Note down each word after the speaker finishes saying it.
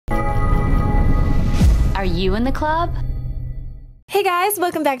Are you in the club? Hey guys,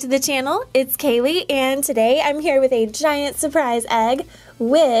 welcome back to the channel. It's Kaylee, and today I'm here with a giant surprise egg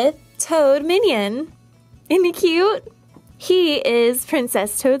with Toad Minion. Isn't he cute? He is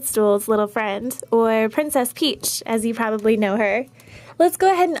Princess Toadstool's little friend, or Princess Peach, as you probably know her. Let's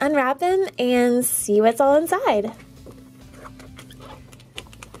go ahead and unwrap him and see what's all inside.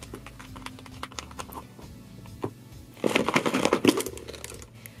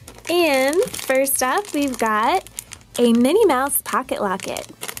 And first up, we've got a Minnie Mouse pocket locket.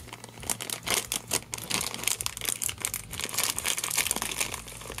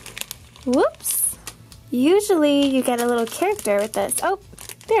 Whoops! Usually you get a little character with this. Oh,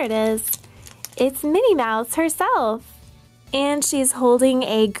 there it is. It's Minnie Mouse herself. And she's holding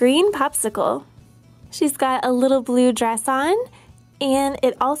a green popsicle. She's got a little blue dress on, and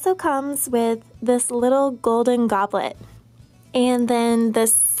it also comes with this little golden goblet. And then the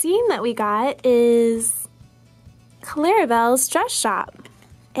scene that we got is Clarabelle's dress shop.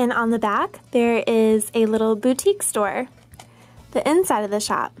 And on the back, there is a little boutique store, the inside of the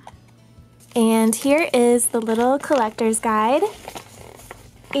shop. And here is the little collector's guide.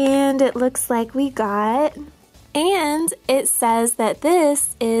 And it looks like we got, and it says that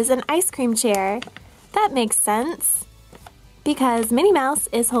this is an ice cream chair. That makes sense, because Minnie Mouse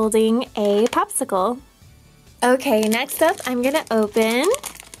is holding a popsicle. Okay, next up I'm gonna open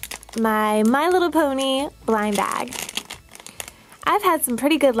my My Little Pony blind bag. I've had some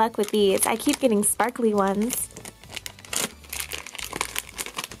pretty good luck with these. I keep getting sparkly ones.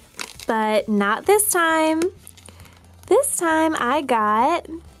 But not this time. This time I got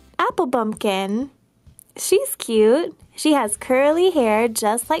Apple Bumpkin. She's cute. She has curly hair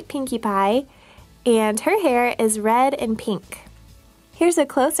just like Pinkie Pie, and her hair is red and pink. Here's a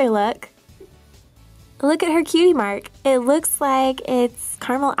closer look. Look at her cutie mark. It looks like it's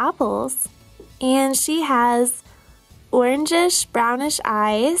caramel apples. And she has orangish brownish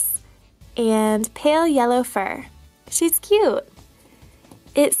eyes and pale yellow fur. She's cute.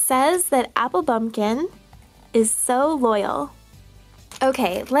 It says that Apple Bumpkin is so loyal.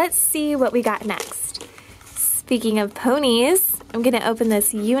 Okay, let's see what we got next. Speaking of ponies, I'm gonna open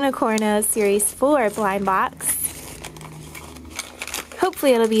this Unicorno Series 4 blind box.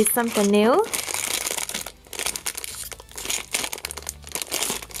 Hopefully it'll be something new.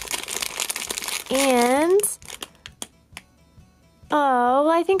 And, oh,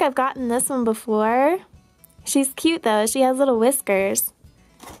 I think I've gotten this one before. She's cute though, she has little whiskers.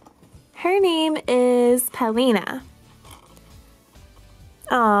 Her name is Paulina.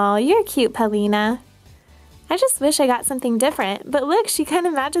 Oh, you're cute, Paulina. I just wish I got something different, but look, she kind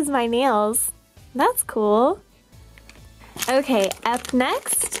of matches my nails. That's cool. Okay, up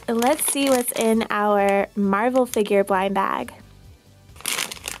next, let's see what's in our Marvel figure blind bag.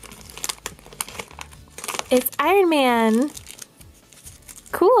 It's Iron Man.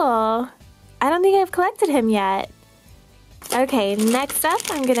 Cool. I don't think I've collected him yet. Okay, next up,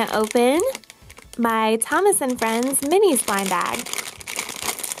 I'm gonna open my Thomas & Friends Minis blind bag.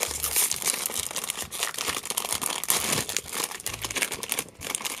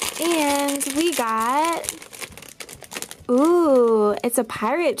 And we got, ooh, it's a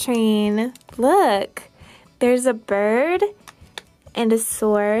pirate train. Look, there's a bird and a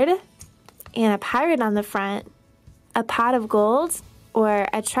sword and a pirate on the front, a pot of gold, or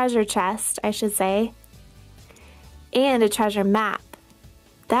a treasure chest, I should say, and a treasure map.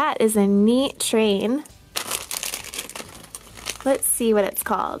 That is a neat train. Let's see what it's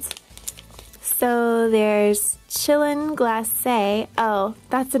called. So there's Chillin' Glacé. Oh,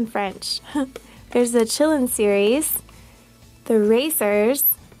 that's in French. There's the Chillin' series, the Racers,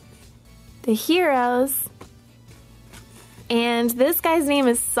 the Heroes, and this guy's name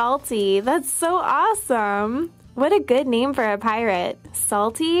is Salty. That's so awesome. What a good name for a pirate.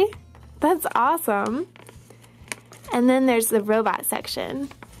 Salty? That's awesome. And then there's the robot section.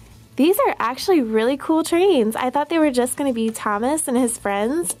 These are actually really cool trains. I thought they were just going to be Thomas and his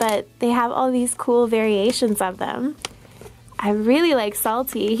friends, but they have all these cool variations of them. I really like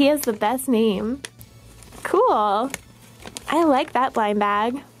Salty. He has the best name. Cool. I like that blind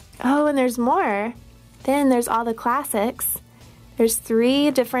bag. Oh, and there's more. Then there's all the classics. There's 3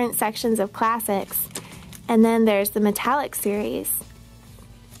 different sections of classics. And then there's the metallic series.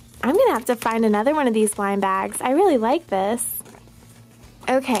 I'm gonna have to find another one of these blind bags. I really like this.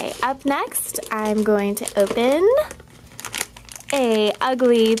 Okay, up next, I'm going to open a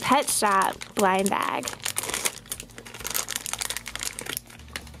Ugly Pet Shop blind bag.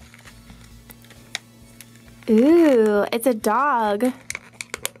 Ooh, it's a dog.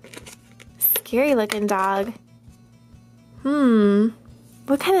 Scary looking dog.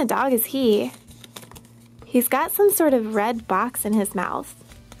 What kind of dog is he? He's got some sort of red box in his mouth.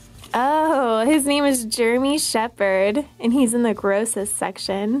 Oh, his name is German Shepherd, and he's in the grossest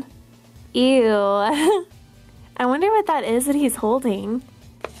section. Ew. I wonder what that is that he's holding.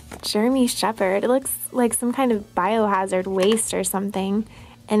 German Shepherd. It looks like some kind of biohazard waste or something.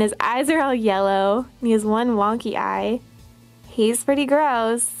 And his eyes are all yellow. And he has one wonky eye. He's pretty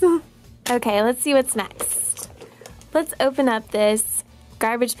gross. Okay, let's see what's next. Let's open up this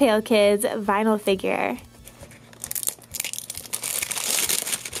Garbage Pail Kids vinyl figure.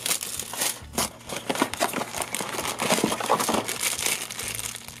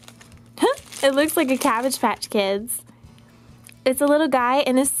 It looks like a Cabbage Patch Kids. It's a little guy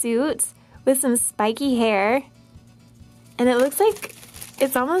in a suit with some spiky hair. And it looks like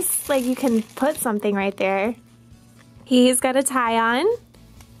it's almost like you can put something right there. He's got a tie on.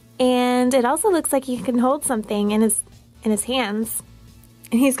 And it also looks like he can hold something in his hands.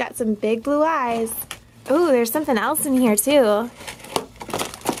 And he's got some big blue eyes. Ooh, there's something else in here too.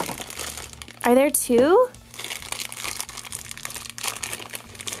 Are there two?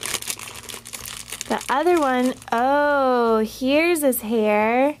 The other one, oh, here's his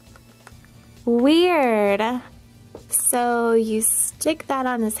hair. Weird. So you stick that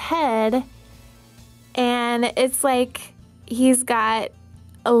on his head, and it's like he's got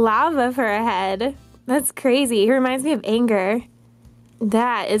a lava for a head. That's crazy. He reminds me of Anger.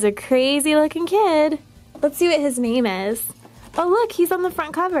 That is a crazy looking kid. Let's see what his name is. Oh, look, he's on the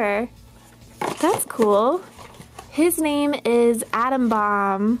front cover. That's cool. His name is Atom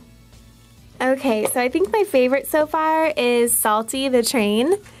Bomb. Okay, so I think my favorite so far is Salty the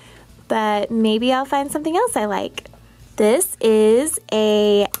Train, but maybe I'll find something else I like. This is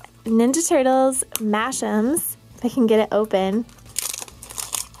a Ninja Turtles Mashems, if I can get it open.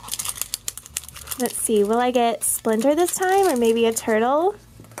 Let's see, will I get Splinter this time, or maybe a turtle?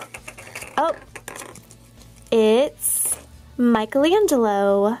 Oh, it's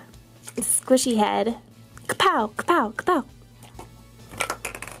Michelangelo. Squishy head. Kapow, kapow, kapow.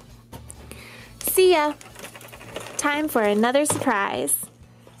 See ya! Time for another surprise.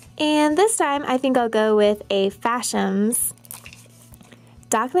 And this time I think I'll go with a Fashions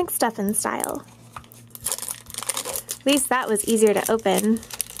Doc McStuffin style. At least that was easier to open.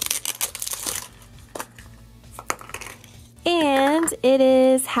 And it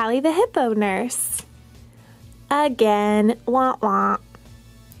is Hallie the Hippo Nurse. Again, wah wah.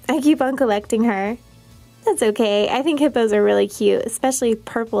 I keep on collecting her. That's okay, I think hippos are really cute, especially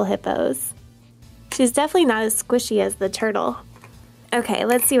purple hippos. She's definitely not as squishy as the turtle. Okay,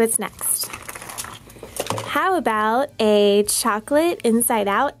 let's see what's next. How about a chocolate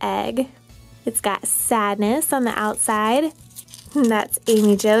inside-out egg? It's got sadness on the outside. That's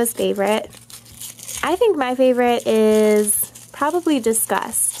Amy Jo's favorite. I think my favorite is probably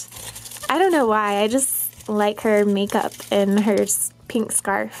Disgust. I don't know why, I just like her makeup and her pink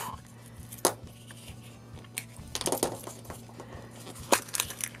scarf.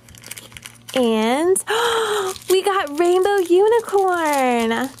 And we got Rainbow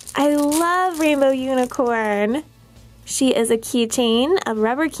Unicorn. I love Rainbow Unicorn. She is a keychain, a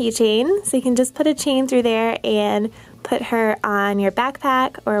rubber keychain, so you can just put a chain through there and put her on your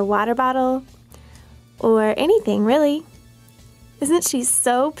backpack or a water bottle or anything, really. Isn't she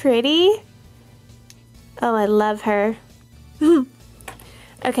so pretty? Oh, I love her.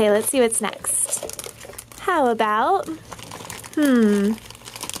 Okay, let's see what's next. How about,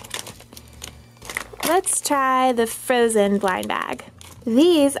 let's try the Frozen blind bag.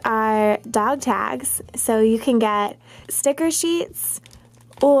 These are dog tags, so you can get sticker sheets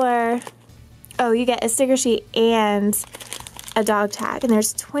or, oh, you get a sticker sheet and a dog tag, and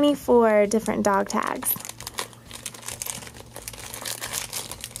there's 24 different dog tags.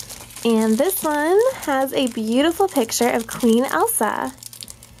 And this one has a beautiful picture of Queen Elsa.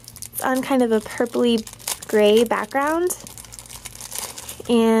 It's on kind of a purpley gray background.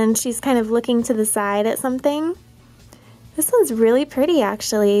 And she's kind of looking to the side at something. This one's really pretty,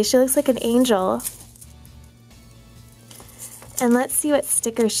 actually. She looks like an angel. And let's see what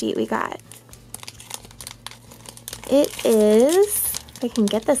sticker sheet we got. It is, if I can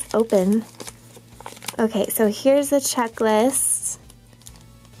get this open. Okay, so here's the checklist.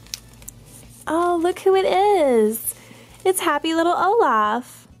 Oh, look who it is. It's Happy Little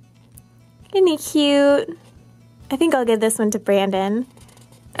Olaf. Isn't he cute? I think I'll give this one to Brandon.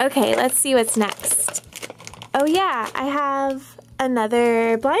 Okay, let's see what's next. Oh yeah, I have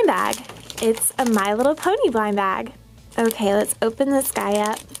another blind bag. It's a My Little Pony blind bag. Okay, let's open this guy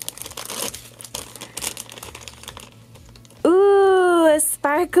up. Ooh, a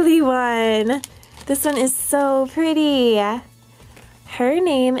sparkly one. This one is so pretty. Her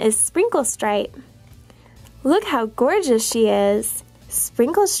name is Sprinkle Stripe. Look how gorgeous she is.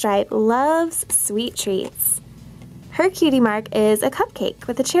 Sprinkle Stripe loves sweet treats. Her cutie mark is a cupcake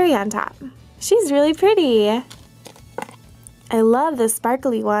with a cherry on top. She's really pretty. I love the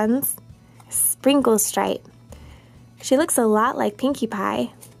sparkly ones. Sprinkle Stripe. She looks a lot like Pinkie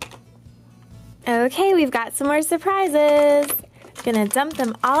Pie. Okay, we've got some more surprises. Gonna dump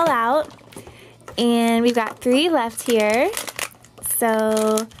them all out. And we've got 3 left here.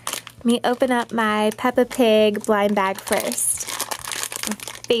 So let me open up my Peppa Pig blind bag first. My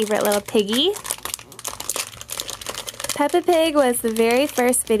favorite little piggy. Peppa Pig was the very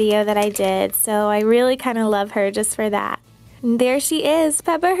first video that I did, so I really kind of love her just for that. And there she is,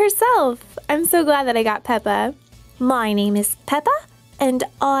 Peppa herself. I'm so glad that I got Peppa. My name is Peppa, and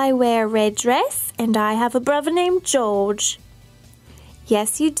I wear a red dress, and I have a brother named George.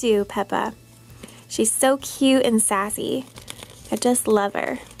 Yes, you do, Peppa. She's so cute and sassy. I just love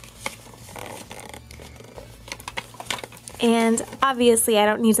her. And obviously I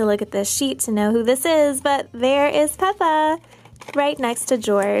don't need to look at this sheet to know who this is, but there is Peppa, right next to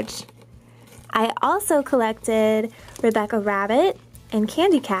George. I also collected Rebecca Rabbit and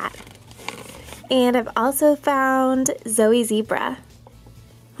Candy Cat. And I've also found Zoe Zebra.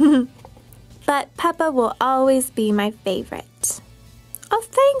 But Peppa will always be my favorite. Oh,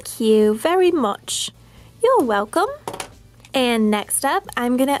 thank you very much. You're welcome. And next up,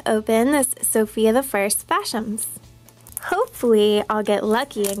 I'm gonna open this Sofia the First Fashions. Hopefully, I'll get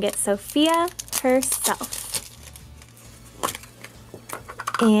lucky and get Sofia herself.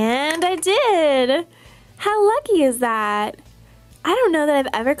 And I did! How lucky is that? I don't know that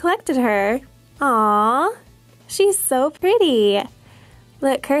I've ever collected her. Aww, she's so pretty.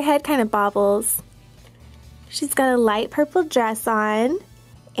 Look, her head kind of bobbles. She's got a light purple dress on,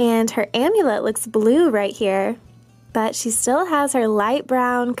 and her amulet looks blue right here. But she still has her light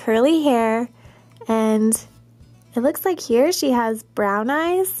brown curly hair, and it looks like here she has brown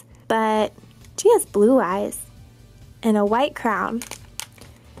eyes, but she has blue eyes and a white crown.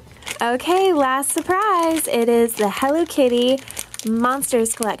 Okay, last surprise. It is the Hello Kitty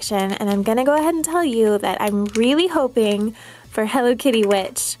Monsters collection, and I'm gonna go ahead and tell you that I'm really hoping for Hello Kitty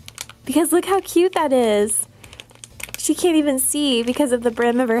Witch, because look how cute that is. She can't even see because of the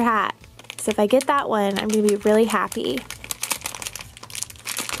brim of her hat. So if I get that one, I'm gonna be really happy.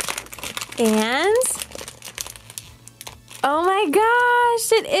 And oh my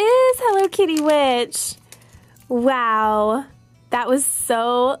gosh, it is Hello Kitty Witch. Wow, that was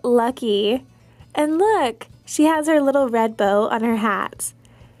so lucky. And look, she has her little red bow on her hat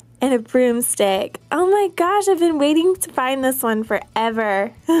and a broomstick. Oh my gosh, I've been waiting to find this one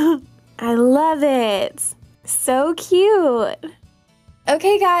forever. I love it. So cute.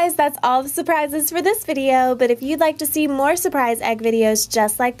 Okay guys, that's all the surprises for this video, but if you'd like to see more surprise egg videos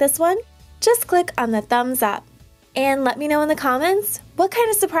just like this one, just click on the thumbs up. And let me know in the comments, what kind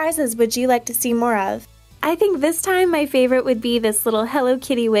of surprises would you like to see more of? I think this time my favorite would be this little Hello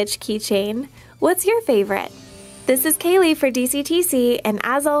Kitty Witch keychain. What's your favorite? This is Kaylee for DCTC, and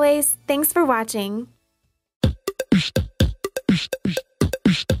as always, thanks for watching.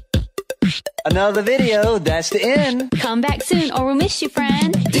 Another video, that's the end. Come back soon or we'll miss you,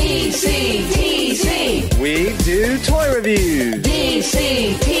 friend. DCTC. We do toy reviews.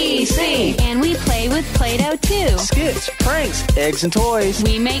 DCTC. And we play with Play-Doh too. Skits, pranks, eggs and toys.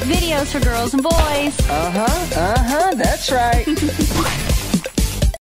 We make videos for girls and boys. That's right.